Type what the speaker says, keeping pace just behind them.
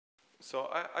So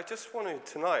I just want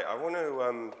to, tonight, I want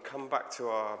to come back to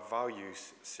our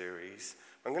values series.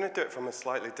 I'm going to do it from a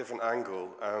slightly different angle.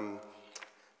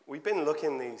 We've been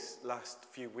looking these last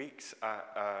few weeks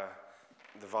at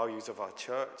the values of our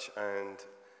church, and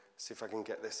see if I can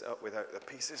get this up without the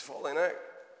pieces falling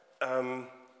out.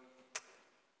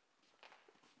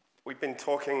 We've been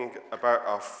talking about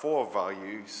our 4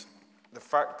 values. The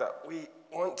fact that we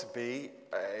want to be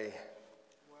a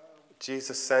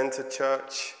Jesus-centered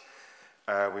church.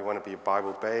 We want to be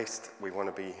Bible-based, we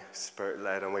want to be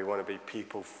Spirit-led, and we want to be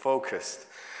people-focused.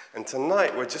 And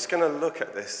tonight, we're just going to look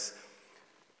at this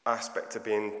aspect of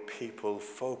being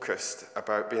people-focused,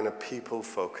 about being a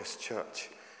people-focused church.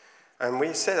 And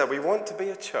we say that we want to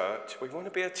be a church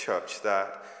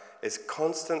that is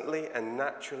constantly and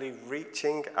naturally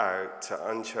reaching out to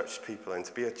unchurched people, and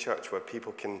to be a church where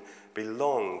people can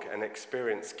belong and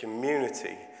experience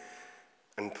community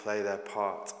and play their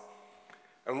part.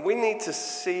 And we need to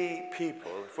see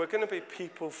people, if we're going to be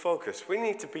people-focused, we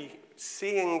need to be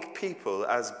seeing people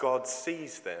as God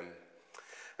sees them.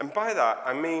 And by that,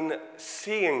 I mean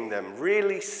seeing them,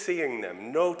 really seeing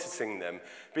them, noticing them,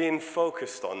 being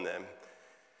focused on them.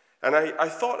 And I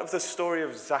thought of the story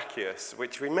of Zacchaeus,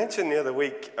 which we mentioned the other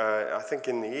week, I think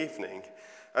in the evening.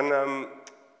 And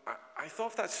I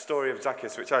thought of that story of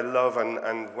Zacchaeus, which I love,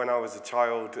 and when I was a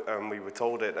child, we were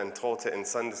told it and taught it in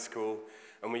Sunday school.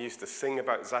 And we used to sing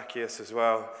about Zacchaeus as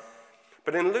well.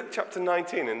 But in Luke chapter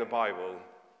 19 in the Bible,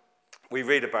 we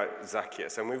read about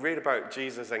Zacchaeus, and we read about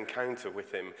Jesus' encounter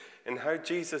with him and how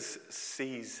Jesus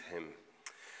sees him.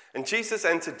 And Jesus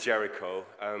entered Jericho,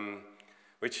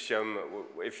 which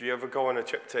if you ever go on a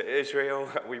trip to Israel,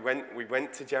 we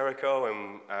went to Jericho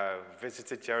and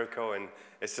visited Jericho, and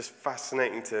it's just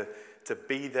fascinating to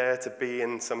be there, to be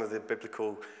in some of the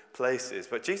biblical places.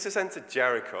 But Jesus entered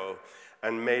Jericho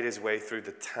and made his way through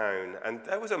the town. And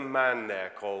there was a man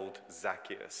there called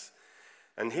Zacchaeus.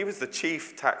 And he was the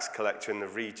chief tax collector in the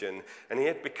region, and he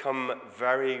had become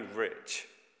very rich.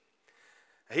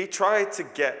 He tried to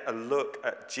get a look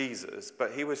at Jesus,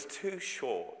 but he was too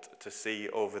short to see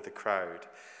over the crowd.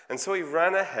 And so he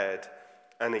ran ahead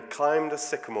and he climbed a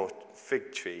sycamore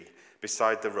fig tree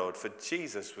beside the road, for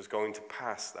Jesus was going to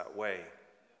pass that way.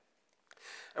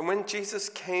 And when Jesus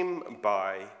came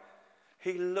by,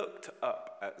 he looked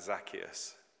up at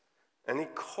Zacchaeus, and he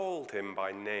called him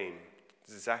by name.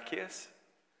 Zacchaeus,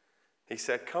 he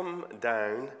said, "Come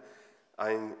down,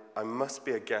 I must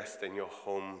be a guest in your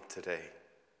home today."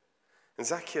 And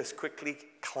Zacchaeus quickly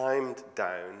climbed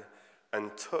down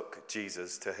and took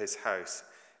Jesus to his house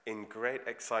in great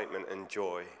excitement and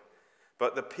joy.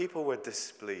 But the people were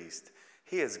displeased.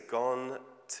 "He has gone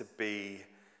to be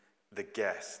the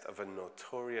guest of a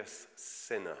notorious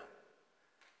sinner,"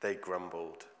 they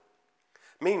grumbled.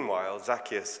 Meanwhile,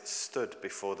 Zacchaeus stood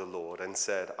before the Lord and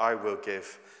said, "I will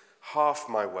give half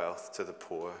my wealth to the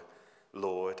poor,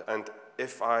 Lord, and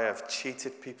if I have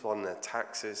cheated people on their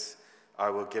taxes,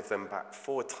 I will give them back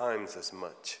 4 times as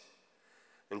much."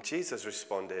 And Jesus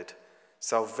responded,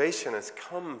 "Salvation has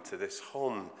come to this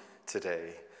home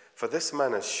today, for this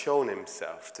man has shown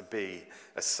himself to be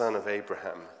a son of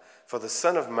Abraham. For the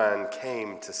Son of Man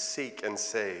came to seek and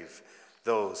save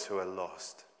those who are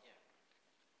lost."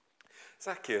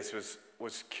 Zacchaeus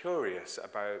was curious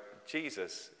about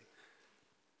Jesus.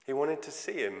 He wanted to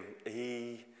see him.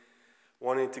 He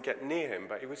wanted to get near him,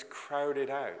 but he was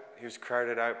crowded out. He was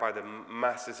crowded out by the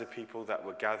masses of people that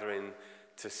were gathering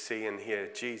to see and hear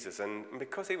Jesus. And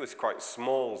because he was quite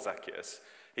small, Zacchaeus,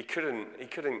 he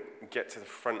couldn't get to the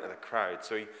front of the crowd.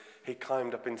 So he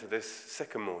climbed up into this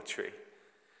sycamore tree.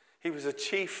 He was a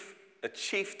chief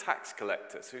tax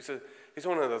collector. So he's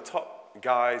one of the top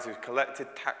guys who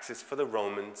collected taxes for the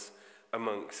Romans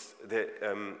amongst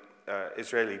the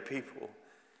Israeli people.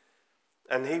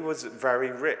 And he was very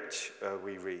rich,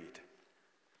 we read.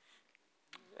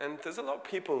 And there's a lot of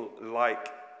people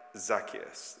like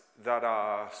Zacchaeus that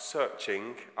are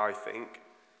searching, I think,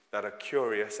 that are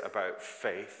curious about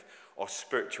faith or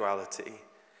spirituality,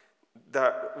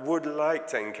 that would like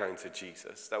to encounter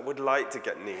Jesus, that would like to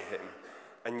get near him,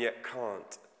 and yet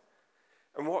can't.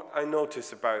 And what I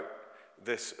notice about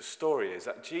this story is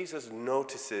that Jesus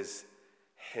notices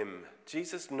him.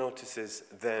 Jesus notices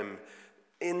them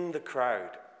in the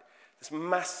crowd. This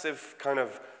massive kind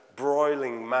of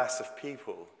broiling mass of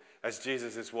people as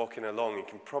Jesus is walking along. You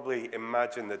can probably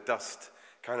imagine the dust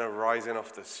kind of rising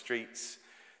off the streets,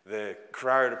 the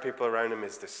crowd of people around him,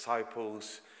 his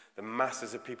disciples, the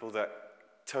masses of people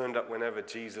that turned up whenever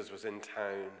Jesus was in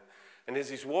town. And as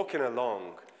he's walking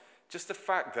along, just the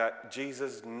fact that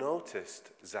Jesus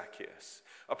noticed Zacchaeus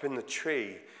up in the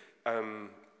tree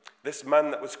This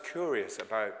man that was curious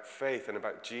about faith and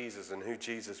about Jesus and who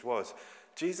Jesus was.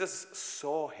 Jesus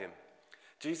saw him.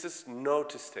 Jesus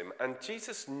noticed him, and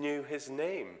Jesus knew his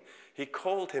name. He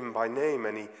called him by name,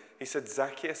 and he said,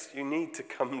 Zacchaeus, you need to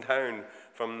come down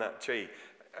from that tree.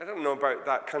 I don't know about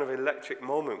that kind of electric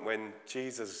moment when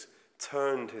Jesus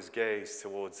turned his gaze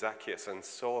towards Zacchaeus and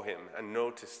saw him and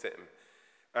noticed him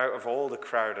out of all the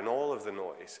crowd and all of the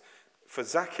noise. For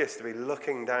Zacchaeus to be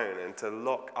looking down and to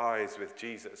lock eyes with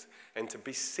Jesus and to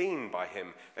be seen by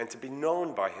him and to be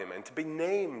known by him and to be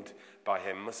named by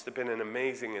him must have been an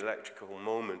amazing electrical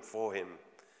moment for him,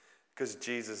 because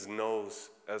Jesus knows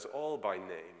us all by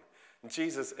name.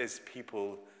 Jesus is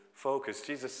people focused.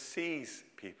 Jesus sees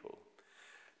people.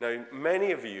 Now,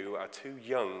 many of you are too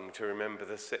young to remember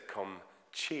the sitcom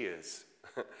Cheers.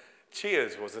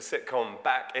 Cheers was a sitcom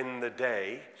back in the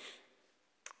day,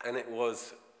 and it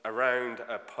was around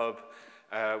a pub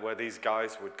where these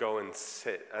guys would go and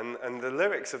sit. And the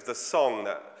lyrics of the song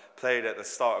that played at the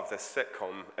start of this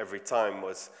sitcom every time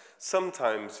was,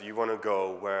 sometimes you want to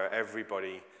go where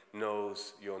everybody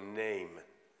knows your name,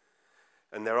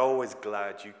 and they're always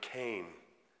glad you came.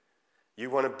 You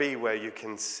want to be where you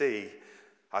can see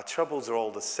our troubles are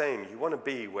all the same. You want to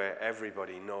be where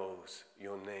everybody knows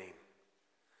your name.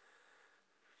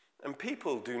 And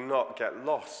people do not get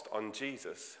lost on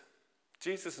Jesus.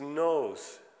 Jesus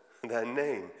knows their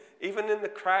name, even in the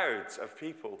crowds of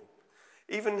people,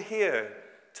 even here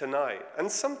tonight.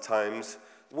 And sometimes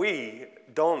we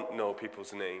don't know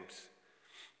people's names.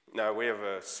 Now, we have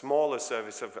a smaller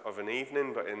service of an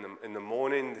evening, but in the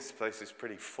morning, this place is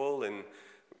pretty full, and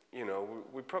you know,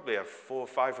 we probably have 400 or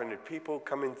 500 people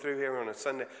coming through here on a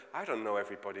Sunday. I don't know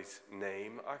everybody's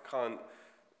name. I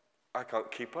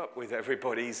can't keep up with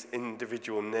everybody's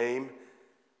individual name.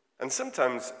 And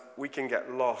sometimes we can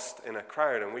get lost in a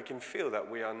crowd and we can feel that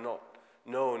we are not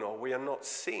known, or we are not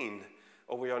seen,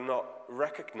 or we are not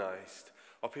recognized,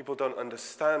 or people don't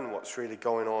understand what's really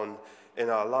going on in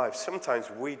our lives.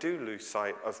 Sometimes we do lose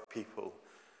sight of people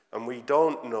and we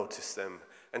don't notice them.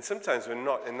 And sometimes we're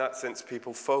not, in that sense,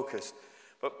 people focused.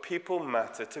 But people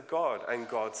matter to God, and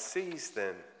God sees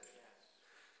them.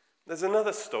 There's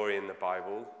another story in the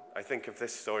Bible. I think of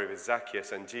this story with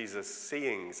Zacchaeus and Jesus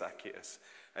seeing Zacchaeus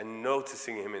and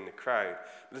noticing him in the crowd.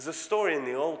 There's a story in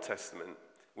the Old Testament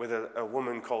with a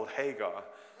woman called Hagar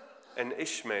and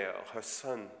Ishmael, her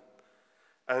son.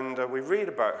 And we read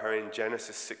about her in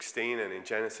Genesis 16 and in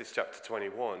Genesis chapter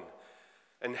 21.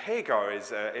 And Hagar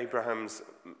is Abraham's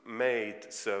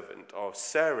maidservant, or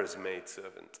Sarah's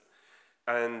maidservant.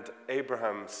 And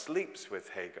Abraham sleeps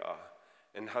with Hagar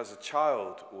and has a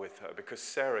child with her because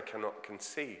Sarah cannot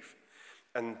conceive.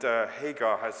 And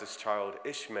Hagar has this child,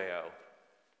 Ishmael.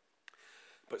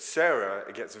 But Sarah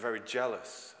gets very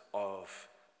jealous of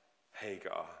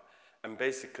Hagar and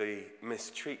basically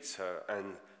mistreats her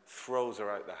and throws her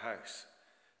out the house.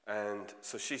 And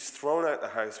so she's thrown out the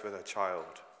house with her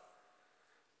child.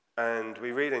 And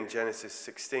we read in Genesis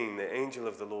 16, the angel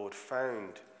of the Lord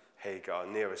found Hagar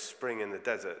near a spring in the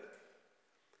desert.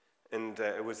 And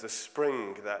it was the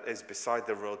spring that is beside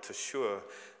the road to Shur.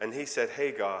 And he said,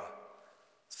 Hagar,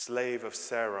 slave of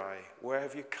Sarai, where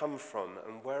have you come from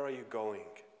and where are you going?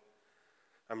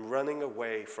 I'm running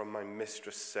away from my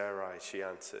mistress Sarai, she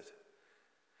answered.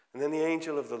 And then the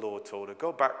angel of the Lord told her,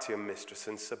 go back to your mistress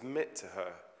and submit to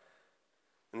her.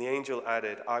 And the angel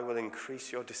added, I will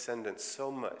increase your descendants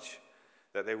so much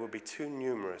that they will be too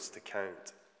numerous to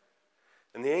count.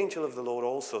 And the angel of the Lord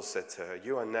also said to her,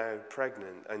 you are now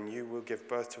pregnant, and you will give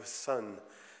birth to a son,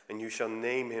 and you shall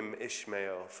name him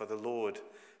Ishmael, for the Lord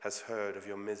has heard of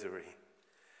your misery.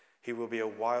 He will be a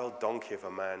wild donkey of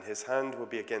a man. His hand will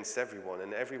be against everyone,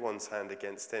 and everyone's hand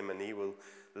against him, and he will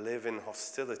live in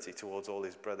hostility towards all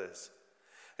his brothers.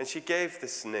 And she gave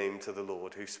this name to the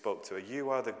Lord who spoke to her, you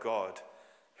are the God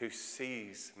who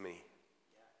sees me.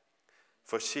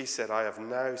 For she said, I have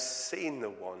now seen the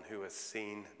one who has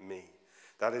seen me.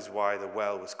 That is why the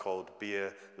well was called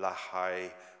Bir Lahai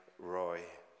Roi.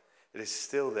 It is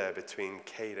still there between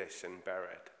Kadesh and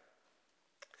Bered.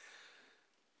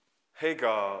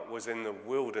 Hagar was in the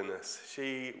wilderness.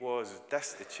 She was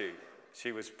destitute.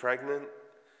 She was pregnant,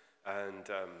 and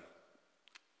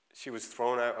she was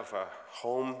thrown out of her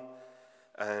home.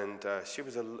 And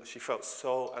she felt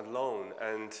so alone,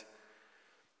 and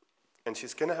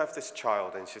she's going to have this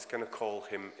child, and she's going to call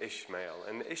him Ishmael.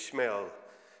 And Ishmael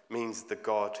means the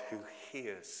God who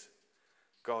hears.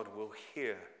 God will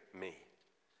hear me.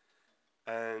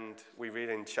 And we read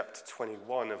in chapter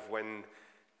 21 of when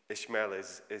Ishmael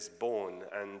is born,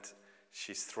 and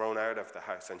she's thrown out of the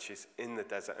house, and she's in the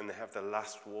desert, and they have the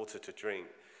last water to drink,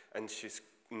 and she's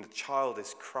the child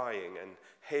is crying, and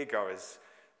Hagar is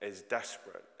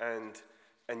desperate.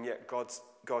 And yet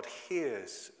God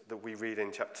hears, that we read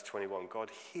in chapter 21, God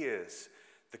hears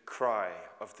the cry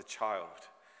of the child,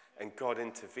 and God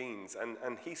intervenes.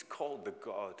 And he's called the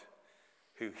God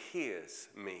who hears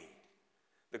me.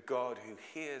 The God who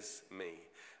hears me.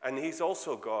 And he's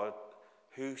also God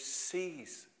who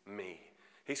sees me.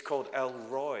 He's called El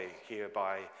Roi here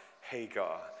by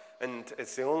Hagar. And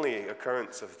it's the only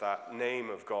occurrence of that name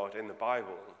of God in the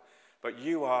Bible. But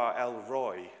you are El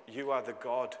Roi. You are the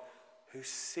God who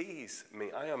sees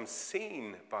me. I am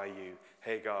seen by you,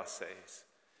 Hagar says.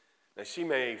 Now, she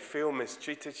may feel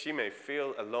mistreated. She may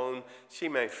feel alone. She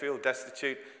may feel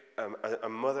destitute. A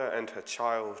mother and her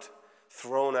child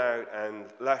thrown out and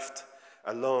left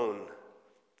alone.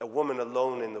 A woman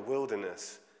alone in the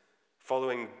wilderness,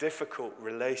 following difficult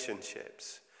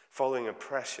relationships, following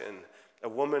oppression. A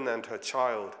woman and her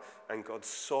child, and God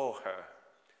saw her,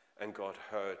 and God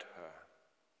heard her.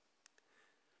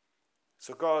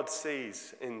 So God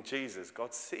sees in Jesus,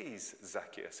 God sees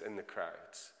Zacchaeus in the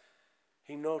crowds.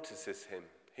 He notices him.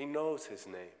 He knows his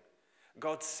name.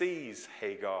 God sees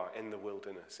Hagar in the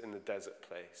wilderness, in the desert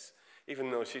place, even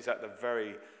though she's at the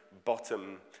very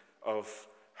bottom of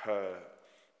her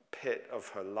pit of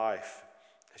her life.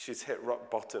 She's hit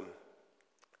rock bottom.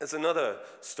 There's another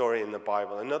story in the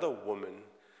Bible, another woman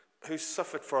who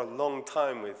suffered for a long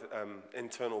time with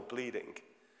internal bleeding.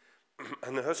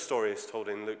 And her story is told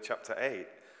in Luke chapter 8.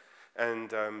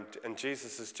 And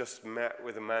Jesus has just met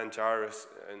with a man, Jairus,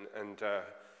 and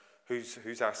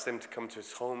who's asked him to come to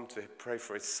his home to pray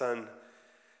for his son.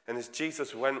 And as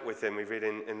Jesus went with him, we read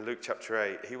in Luke chapter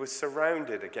 8, he was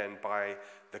surrounded again by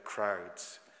the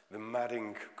crowds, the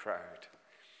madding crowd.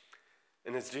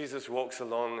 And as Jesus walks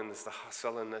along, and there's the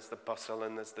hustle, and there's the bustle,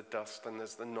 and there's the dust, and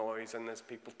there's the noise, and there's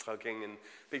people tugging, and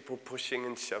people pushing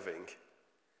and shoving.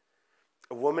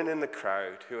 A woman in the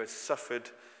crowd who has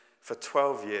suffered for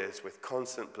 12 years with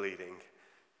constant bleeding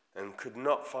and could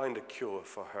not find a cure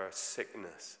for her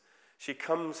sickness. She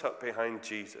comes up behind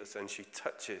Jesus and she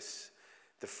touches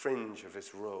the fringe of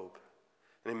his robe.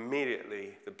 And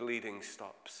immediately the bleeding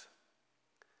stops.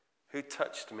 "Who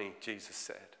touched me?" Jesus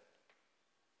said.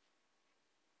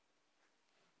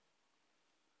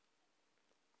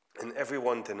 And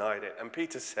everyone denied it. And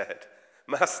Peter said,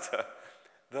 "Master,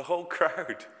 the whole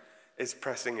crowd is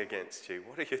pressing against you.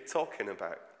 What are you talking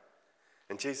about?"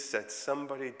 And Jesus said,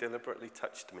 "Somebody deliberately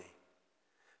touched me,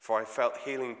 for I felt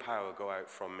healing power go out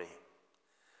from me."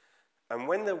 And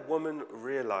when the woman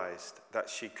realized that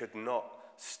she could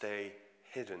not stay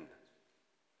hidden,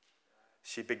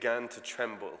 she began to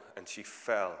tremble and she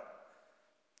fell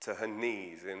to her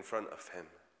knees in front of him.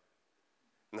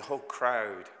 And the whole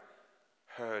crowd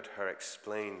heard her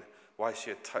explain why she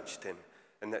had touched him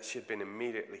and that she had been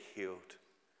immediately healed.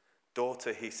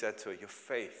 "Daughter," he said to her, "your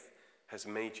faith has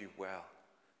made you well.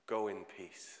 Go in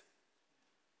peace."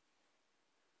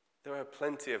 There are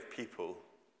plenty of people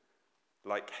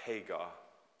like Hagar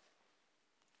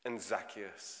and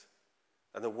Zacchaeus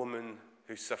and the woman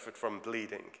who suffered from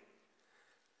bleeding.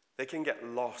 They can get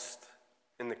lost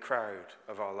in the crowd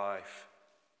of our life,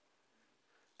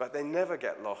 but they never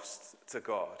get lost to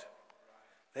God.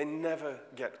 They never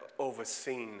get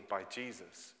overseen by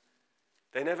Jesus.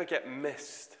 They never get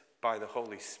missed by the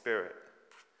Holy Spirit.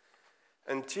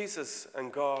 And Jesus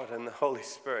and God and the Holy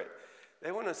Spirit,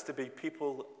 they want us to be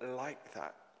people like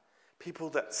that. People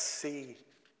that see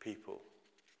people,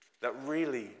 that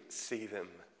really see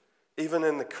them. Even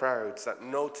in the crowds, that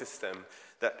notice them,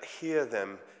 that hear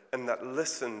them, and that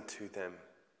listen to them.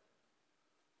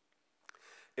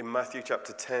 In Matthew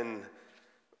chapter 10,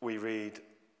 we read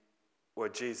where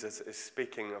Jesus is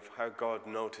speaking of how God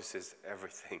notices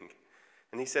everything.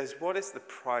 And he says, "What is the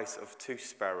price of 2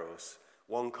 sparrows?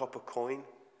 1 copper coin?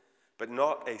 But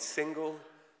not a single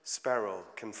sparrow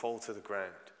can fall to the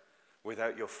ground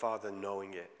without your Father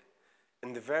knowing it.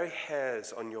 And the very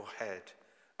hairs on your head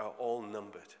are all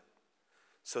numbered.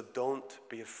 So don't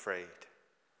be afraid.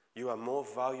 You are more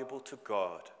valuable to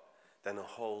God than a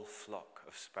whole flock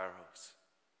of sparrows."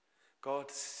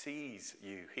 God sees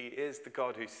you. He is the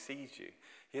God who sees you.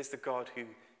 He is the God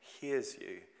who hears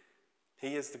you.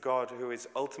 He is the God who is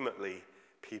ultimately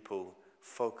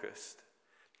people-focused.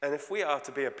 And if we are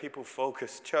to be a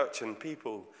people-focused church and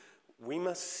people, we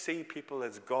must see people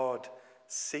as God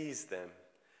sees them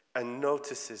and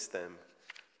notices them,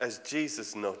 as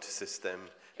Jesus notices them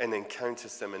and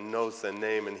encounters them and knows their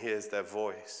name and hears their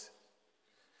voice.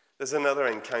 There's another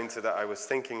encounter that I was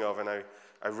thinking of, and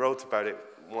I wrote about it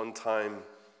one time,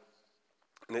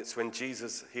 and it's when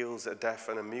Jesus heals a deaf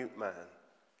and a mute man.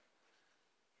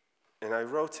 And I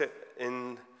wrote it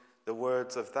in the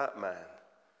words of that man.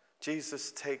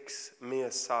 Jesus takes me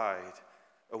aside,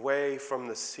 away from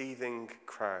the seething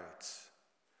crowds,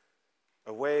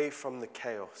 away from the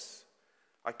chaos.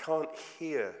 I can't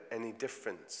hear any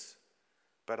difference,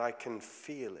 but I can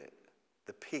feel it,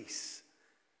 the peace,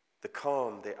 the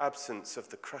calm, the absence of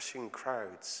the crushing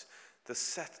crowds, the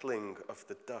settling of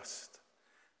the dust.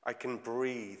 I can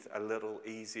breathe a little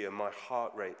easier. My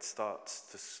heart rate starts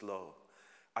to slow.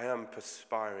 I am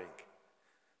perspiring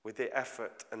with the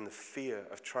effort and the fear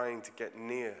of trying to get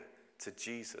near to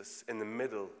Jesus in the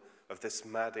middle of this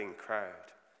madding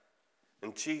crowd.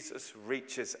 And Jesus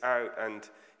reaches out and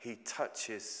he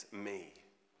touches me.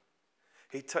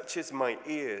 He touches my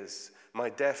ears, my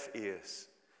deaf ears,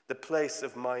 the place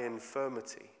of my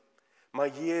infirmity, my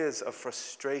years of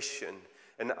frustration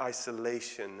and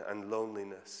isolation and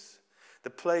loneliness, the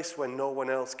place where no one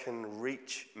else can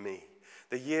reach me,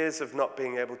 the years of not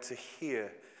being able to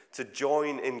hear, to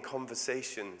join in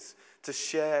conversations, to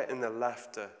share in the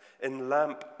laughter, in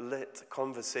lamp-lit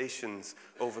conversations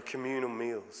over communal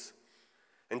meals.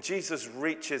 And Jesus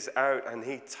reaches out and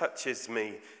he touches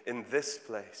me in this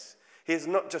place. He is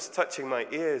not just touching my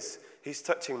ears, he's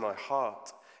touching my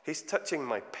heart. He's touching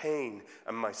my pain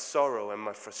and my sorrow and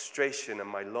my frustration and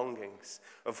my longings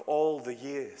of all the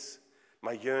years,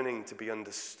 my yearning to be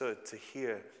understood, to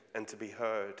hear and to be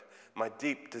heard, my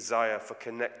deep desire for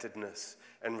connectedness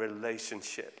and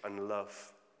relationship and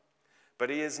love. But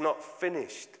he is not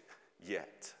finished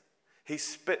yet. He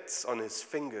spits on his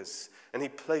fingers and he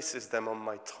places them on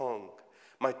my tongue,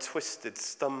 my twisted,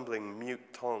 stumbling,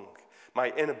 mute tongue, my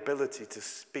inability to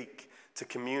speak, to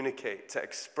communicate, to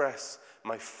express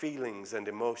my feelings and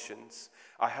emotions.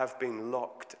 I have been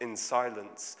locked in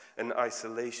silence and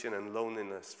isolation and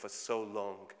loneliness for so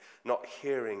long, not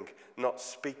hearing, not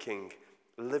speaking,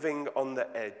 living on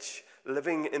the edge,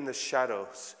 living in the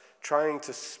shadows, trying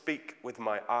to speak with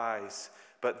my eyes,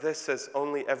 but this has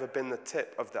only ever been the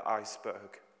tip of the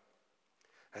iceberg.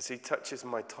 As he touches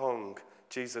my tongue,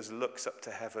 Jesus looks up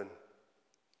to heaven.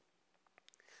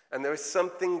 And there is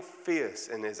something fierce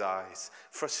in his eyes,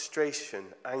 frustration,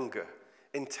 anger,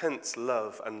 intense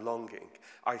love and longing.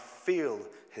 I feel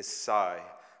his sigh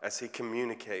as he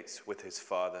communicates with his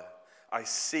Father. I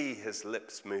see his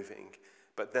lips moving,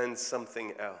 but then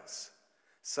something else,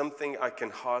 something I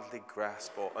can hardly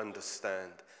grasp or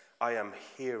understand. I am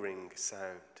hearing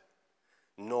sound,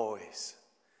 noise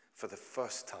for the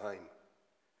first time.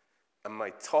 And my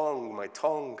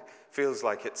tongue feels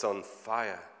like it's on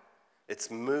fire. It's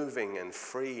moving and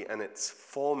free, and it's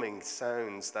forming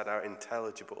sounds that are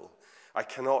intelligible. I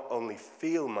cannot only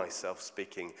feel myself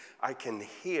speaking, I can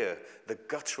hear the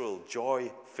guttural,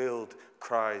 joy-filled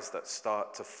cries that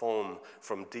start to form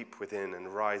from deep within and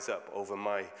rise up over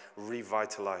my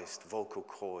revitalized vocal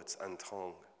cords and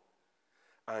tongue.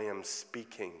 I am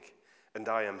speaking, and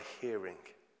I am hearing,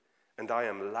 and I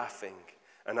am laughing,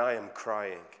 and I am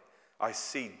crying. I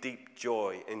see deep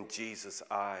joy in Jesus'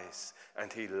 eyes,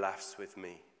 and he laughs with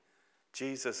me.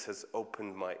 Jesus has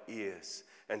opened my ears,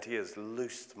 and he has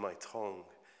loosed my tongue.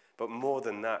 But more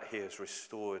than that, he has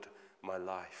restored my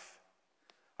life.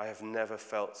 I have never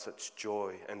felt such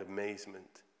joy and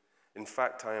amazement. In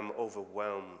fact, I am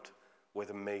overwhelmed with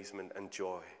amazement and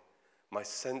joy. My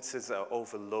senses are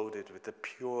overloaded with the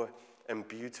pure and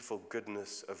beautiful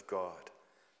goodness of God.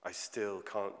 I still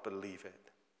can't believe it.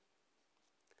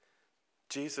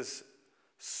 Jesus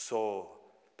saw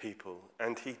people,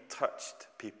 and he touched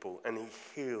people, and he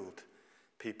healed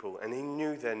people, and he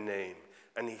knew their name,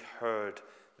 and he heard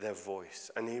their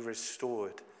voice, and he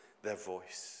restored their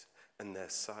voice and their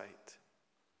sight.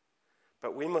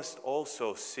 But we must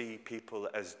also see people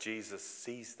as Jesus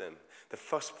sees them. The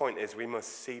first point is we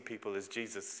must see people as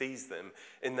Jesus sees them,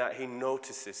 in that he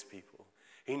notices people.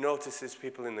 He notices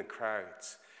people in the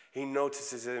crowds. He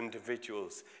notices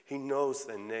individuals. He knows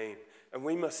their name. And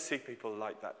we must see people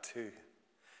like that too.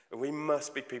 And we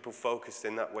must be people focused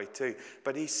in that way too.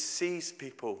 But he sees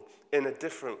people in a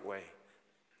different way.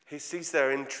 He sees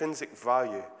their intrinsic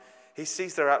value. He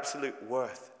sees their absolute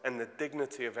worth and the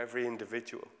dignity of every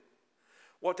individual.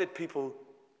 What did people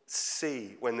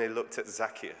see when they looked at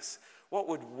Zacchaeus? What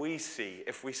would we see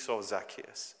if we saw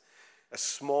Zacchaeus? A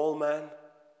small man,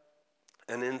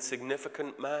 an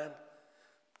insignificant man,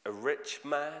 a rich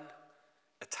man,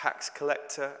 a tax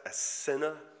collector, a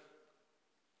sinner.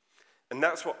 And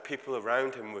that's what people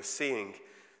around him were seeing.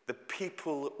 The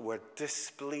people were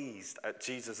displeased at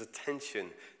Jesus' attention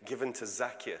given to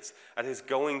Zacchaeus, at his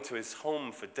going to his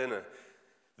home for dinner.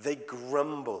 They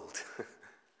grumbled.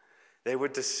 They were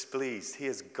displeased. He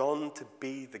has gone to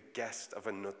be the guest of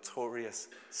a notorious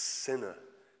sinner,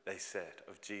 they said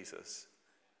of Jesus.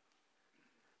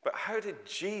 But how did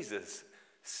Jesus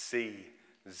see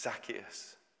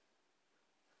Zacchaeus?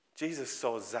 Jesus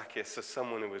saw Zacchaeus as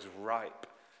someone who was ripe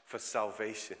for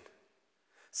salvation,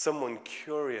 someone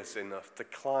curious enough to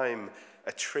climb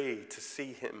a tree to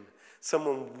see him,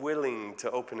 someone willing to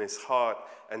open his heart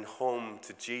and home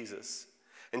to Jesus.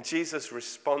 And Jesus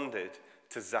responded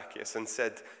to Zacchaeus and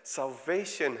said,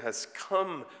 "Salvation has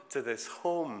come to this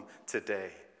home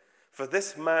today, for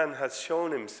this man has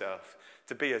shown himself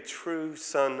to be a true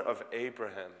son of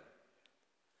Abraham."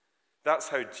 That's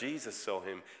how Jesus saw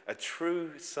him, a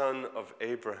true son of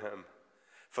Abraham.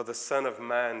 For the Son of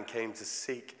Man came to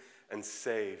seek and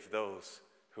save those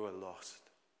who are lost.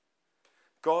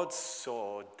 God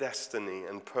saw destiny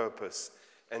and purpose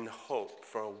and hope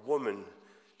for a woman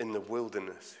in the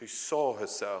wilderness who saw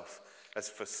herself as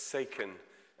forsaken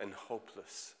and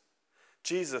hopeless.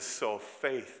 Jesus saw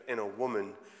faith in a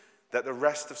woman that the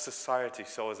rest of society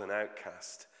saw as an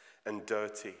outcast and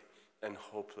dirty and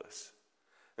hopeless.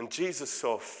 And Jesus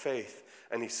saw faith,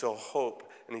 and he saw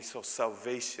hope, and he saw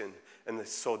salvation, and he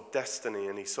saw destiny,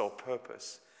 and he saw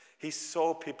purpose. He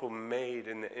saw people made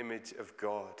in the image of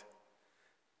God.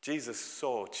 Jesus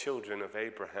saw children of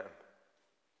Abraham.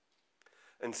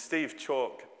 And Steve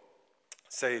Chalk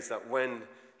says that when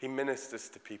he ministers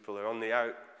to people who are on the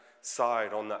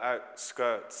outside, on the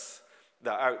outskirts,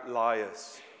 the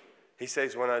outliers, he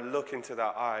says, when I look into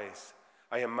their eyes,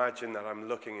 I imagine that I'm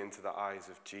looking into the eyes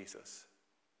of Jesus.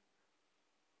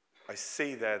 I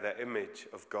see there the image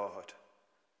of God,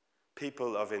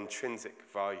 people of intrinsic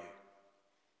value.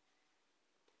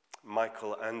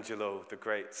 Michelangelo, the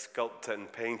great sculptor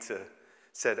and painter,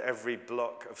 said every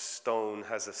block of stone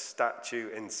has a statue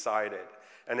inside it,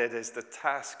 and it is the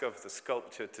task of the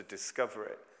sculptor to discover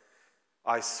it.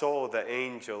 I saw the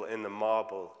angel in the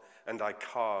marble, and I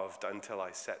carved until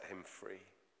I set him free.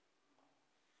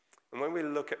 And when we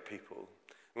look at people,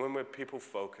 and when we're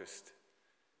people-focused,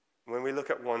 when we look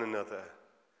at one another,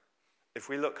 if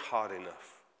we look hard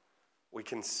enough, we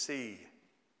can see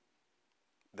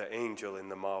the angel in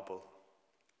the marble,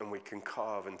 and we can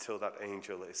carve until that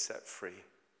angel is set free.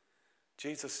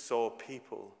 Jesus saw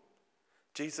people.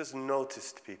 Jesus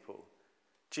noticed people.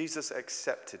 Jesus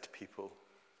accepted people.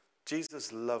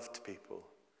 Jesus loved people.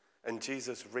 And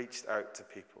Jesus reached out to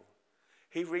people.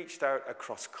 He reached out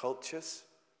across cultures,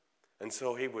 and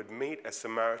so he would meet a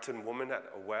Samaritan woman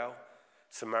at a well.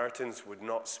 Samaritans would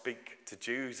not speak to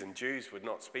Jews, and Jews would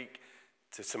not speak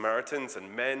to Samaritans,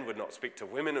 and men would not speak to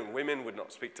women, and women would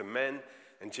not speak to men.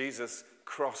 And Jesus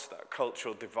crossed that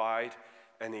cultural divide,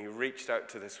 and he reached out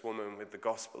to this woman with the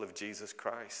gospel of Jesus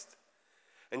Christ.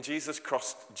 And Jesus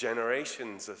crossed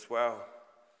generations as well.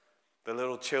 The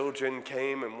little children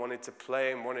came and wanted to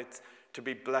play and wanted to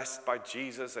be blessed by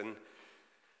Jesus, and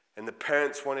the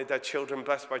parents wanted their children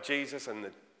blessed by Jesus, and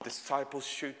the disciples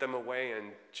shooed them away,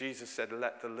 and Jesus said,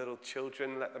 "Let the little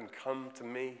children, let them come to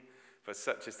me, for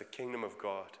such is the kingdom of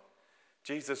God."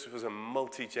 Jesus was a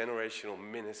multi-generational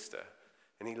minister,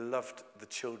 and he loved the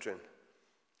children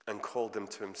and called them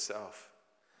to himself.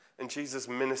 And Jesus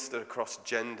ministered across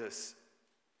genders.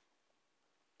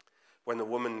 When the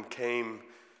woman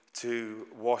came to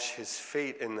wash his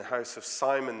feet in the house of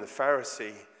Simon the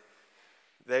Pharisee,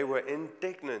 they were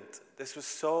indignant. This was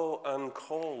so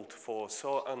uncalled for,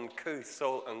 so uncouth,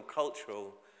 so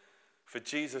uncultural for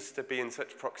Jesus to be in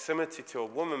such proximity to a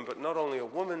woman, but not only a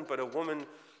woman, but a woman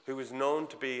who was known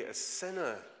to be a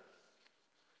sinner.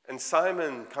 And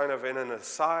Simon, kind of in an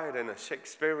aside, in a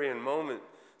Shakespearean moment,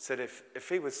 said if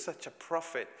he was such a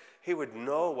prophet, he would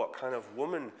know what kind of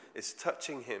woman is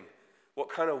touching him, what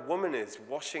kind of woman is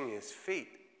washing his feet.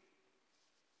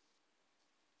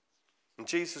 And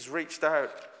Jesus reached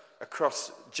out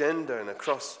across gender and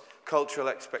across cultural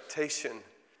expectation.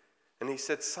 And he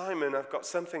said, "Simon, I've got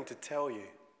something to tell you."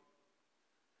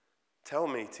 "Tell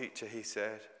me, teacher," he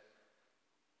said.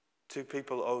 Two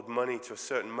people owed money to a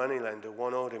certain moneylender.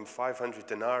 One owed him 500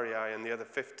 denarii and the other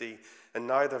 50, and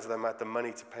neither of them had the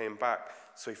money to pay him back.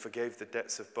 So he forgave the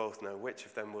debts of both. Now, which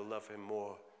of them will love him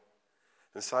more?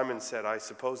 And Simon said, "I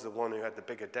suppose the one who had the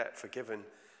bigger debt forgiven."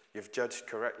 "You've judged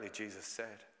correctly," Jesus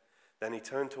said. Then he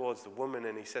turned towards the woman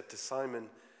and he said to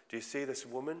Simon, "Do you see this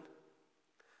woman?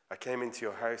 I came into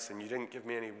your house and you didn't give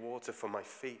me any water for my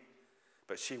feet,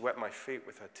 but she wet my feet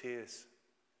with her tears.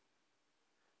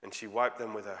 And she wiped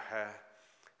them with her hair.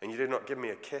 And you did not give me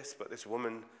a kiss, but this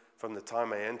woman from the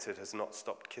time I entered has not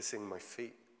stopped kissing my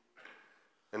feet.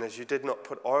 And as you did not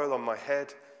put oil on my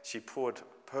head, she poured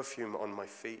perfume on my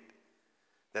feet.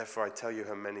 Therefore I tell you,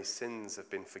 her many sins have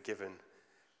been forgiven,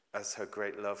 as her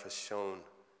great love has shown.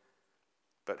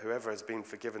 But whoever has been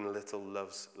forgiven little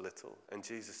loves little." And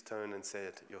Jesus turned and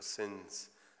said, "Your sins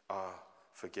are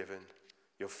forgiven.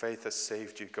 Your faith has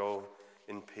saved you. Go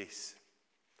in peace.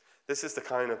 This is the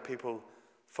kind of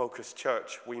people-focused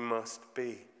church we must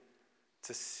be.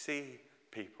 To see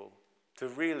people, to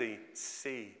really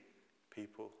see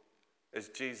people as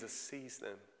Jesus sees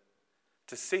them.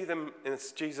 To see them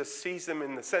as Jesus sees them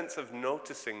in the sense of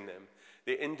noticing them,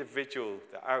 the individual,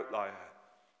 the outlier,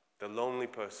 the lonely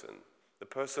person, the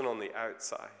person on the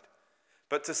outside.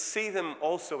 But to see them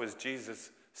also as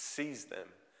Jesus sees them.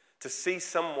 To see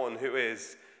someone who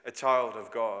is a child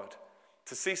of God.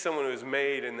 To see someone who is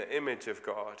made in the image of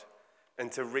God.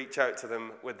 And to reach out to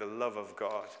them with the love of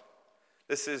God.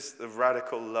 This is the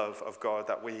radical love of God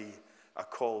that we are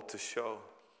called to show.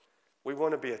 We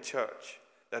want to be a church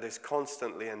that is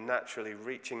constantly and naturally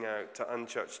reaching out to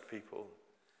unchurched people.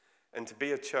 And to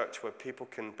be a church where people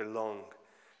can belong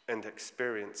and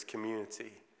experience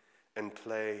community and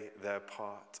play their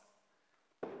part.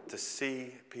 To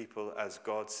see people as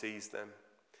God sees them.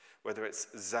 Whether it's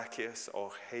Zacchaeus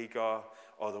or Hagar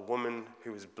or the woman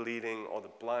who is bleeding or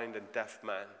the blind and deaf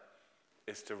man,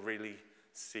 is to really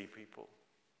see people.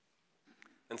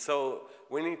 And so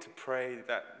we need to pray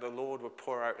that the Lord would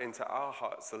pour out into our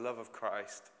hearts the love of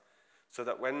Christ, so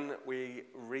that when we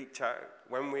reach out,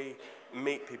 when we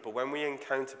meet people, when we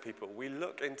encounter people, we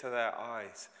look into their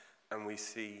eyes and we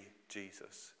see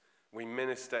Jesus. We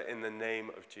minister in the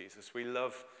name of Jesus. We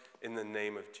love in the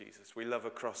name of Jesus. We love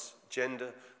across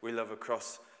gender. We love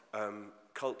across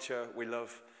culture. We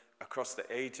love across the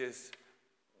ages.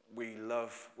 We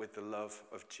love with the love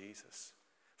of Jesus.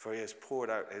 For he has poured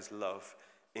out his love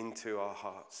into our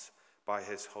hearts by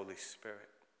his Holy Spirit.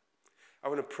 I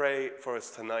want to pray for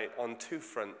us tonight on two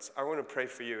fronts. I want to pray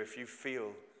for you if you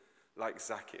feel like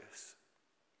Zacchaeus,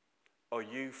 or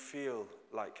you feel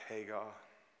like Hagar,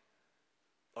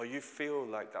 or you feel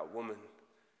like that woman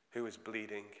who is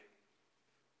bleeding,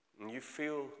 and you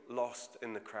feel lost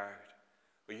in the crowd,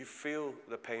 or you feel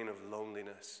the pain of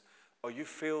loneliness, or you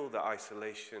feel the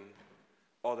isolation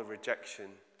or the rejection,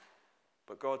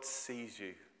 but God sees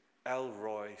you. El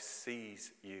Roy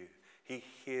sees you. He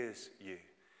hears you.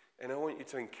 And I want you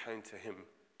to encounter him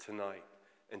tonight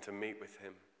and to meet with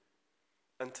him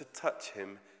and to touch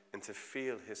him and to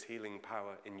feel his healing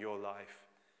power in your life.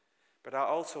 But I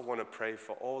also want to pray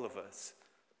for all of us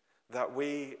that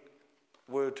we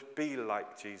would be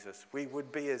like Jesus. We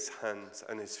would be his hands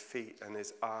and his feet and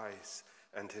his eyes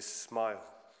and his smile.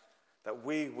 That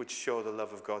we would show the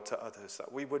love of God to others.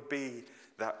 That we would be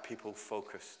that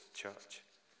people-focused church.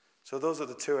 So those are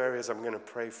the two areas I'm going to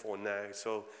pray for now.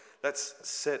 So let's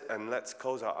sit and let's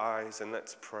close our eyes and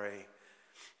let's pray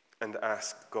and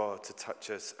ask God to touch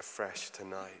us afresh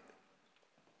tonight.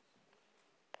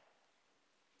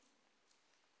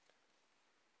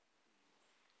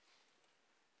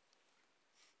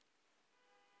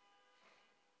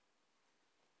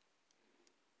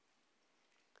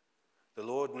 The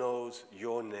Lord knows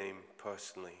your name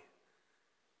personally.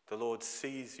 The Lord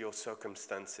sees your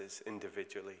circumstances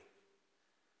individually.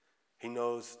 He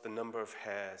knows the number of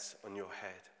hairs on your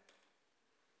head.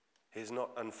 He is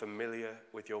not unfamiliar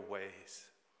with your ways.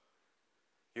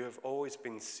 You have always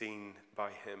been seen by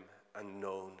him and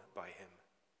known by him.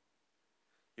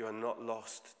 You are not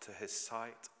lost to his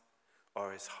sight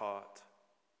or his heart.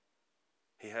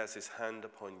 He has his hand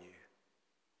upon you.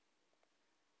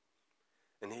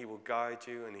 And he will guide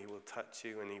you, and he will touch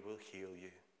you, and he will heal you.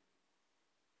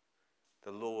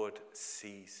 The Lord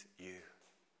sees you.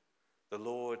 The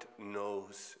Lord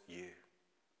knows you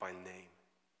by name.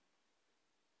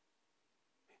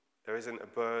 There isn't a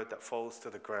bird that falls to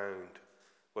the ground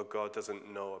where God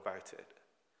doesn't know about it.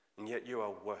 And yet you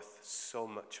are worth so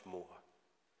much more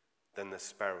than the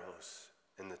sparrows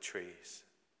in the trees.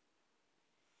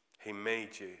 He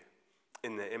made you.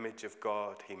 In the image of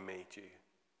God, he made you.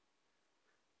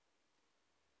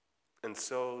 And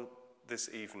so this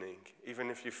evening,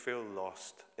 even if you feel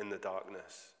lost in the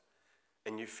darkness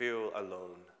and you feel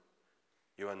alone,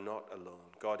 you are not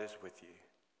alone. God is with you.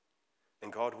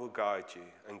 And God will guide you,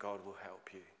 and God will help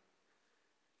you.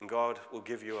 And God will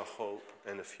give you a hope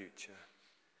and a future.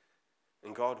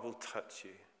 And God will touch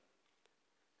you.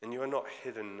 And you are not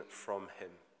hidden from him.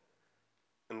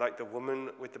 And like the woman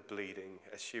with the bleeding,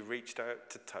 as she reached out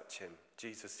to touch him,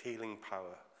 Jesus' healing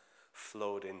power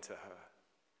flowed into her.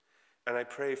 And I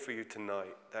pray for you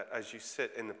tonight that as you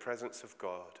sit in the presence of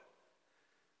God,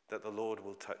 that the Lord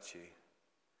will touch you.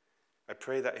 I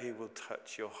pray that he will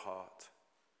touch your heart.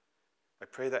 I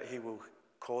pray that he will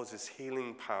cause his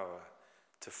healing power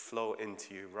to flow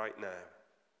into you right now.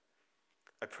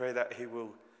 I pray that he will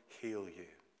heal you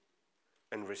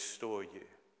and restore you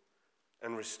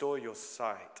and restore your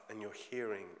sight and your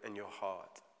hearing and your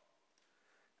heart.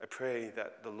 I pray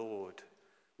that the Lord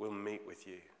will meet with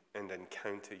you and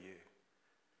encounter you,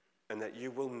 and that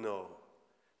you will know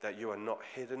that you are not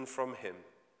hidden from him,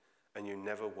 and you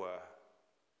never were.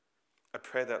 I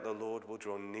pray that the Lord will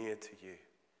draw near to you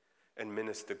and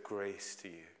minister grace to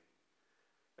you.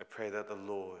 I pray that the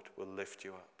Lord will lift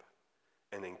you up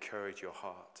and encourage your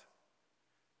heart.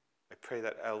 I pray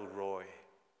that El Roy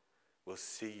will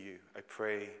see you. I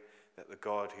pray that the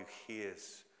God who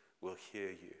hears will hear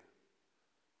you,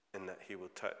 and that he will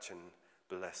touch and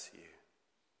bless you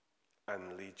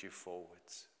and lead you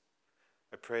forwards.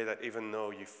 I pray that even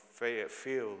though you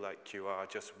feel like you are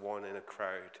just one in a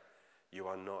crowd, you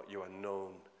are not. You are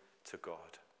known to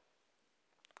God,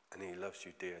 and he loves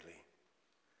you dearly.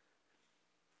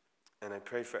 And I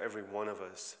pray for every one of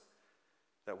us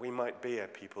that we might be a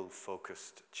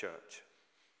people-focused church,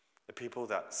 a people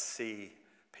that see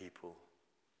people,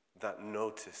 that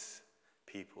notice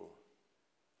people,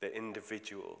 the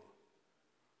individual,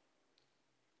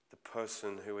 the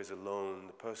person who is alone,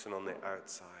 the person on the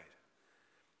outside.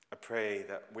 I pray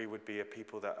that we would be a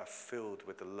people that are filled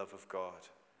with the love of God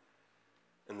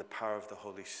and the power of the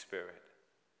Holy Spirit,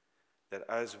 that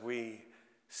as we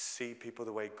see people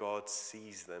the way God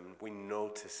sees them, we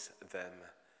notice them.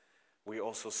 We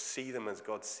also see them as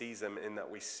God sees them, in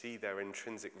that we see their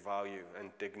intrinsic value and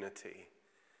dignity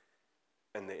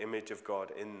and the image of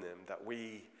God in them, that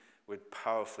we would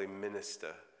powerfully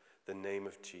minister the name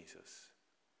of Jesus.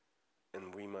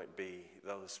 And we might be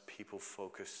those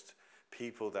people-focused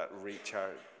people that reach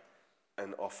out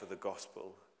and offer the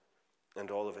gospel and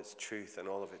all of its truth and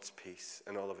all of its peace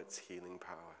and all of its healing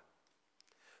power.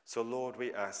 So Lord,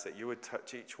 we ask that you would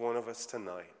touch each one of us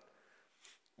tonight,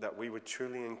 that we would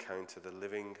truly encounter the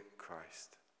living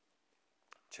Christ.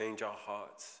 Change our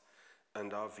hearts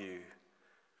and our view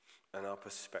and our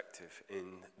perspective.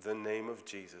 In the name of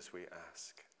Jesus we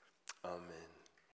ask. Amen.